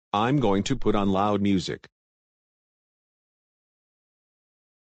I'm going to put on loud music.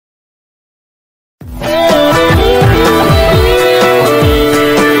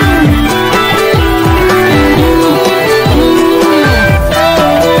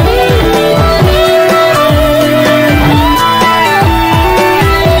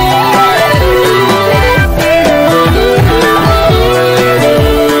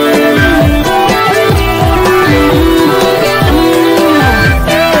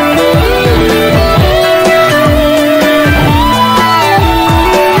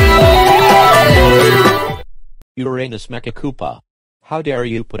 Uranus Mechakoopa. How dare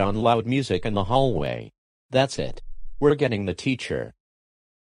you put on loud music in the hallway? That's it. We're getting the teacher.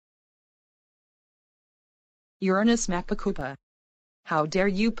 Uranus Mechakoopa. How dare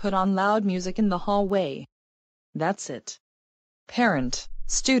you put on loud music in the hallway? That's it. Parent,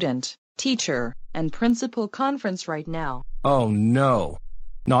 student, teacher, and principal conference right now. Oh no.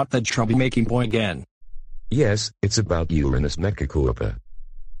 Not that troublemaking boy again. Yes, it's about Uranus Mechakoopa.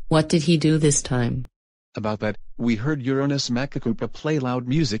 What did he do this time? About that, we heard Uranus Mechakoopa play loud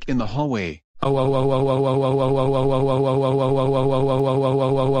music in the hallway.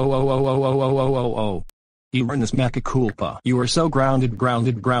 Uranus Mechakoopa, you are so grounded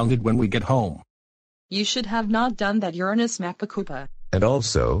when we get home. You should have not done that, Uranus Mechakoopa. And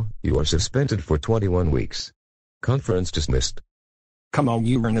also, you are suspended for 21 weeks. Conference dismissed. Come on,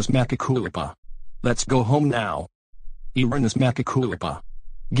 Uranus Mechakoopa. Let's go home now. Uranus Mechakoopa.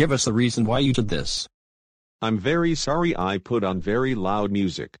 Give us the reason why you did this. I'm very sorry I put on very loud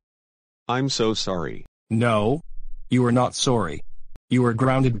music. I'm so sorry. No. You are not sorry. You are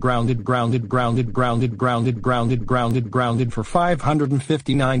grounded for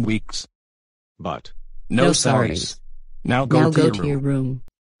 559 weeks. But No sorries. sorries. Now go Now to go your to room. your room.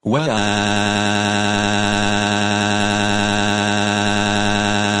 Well.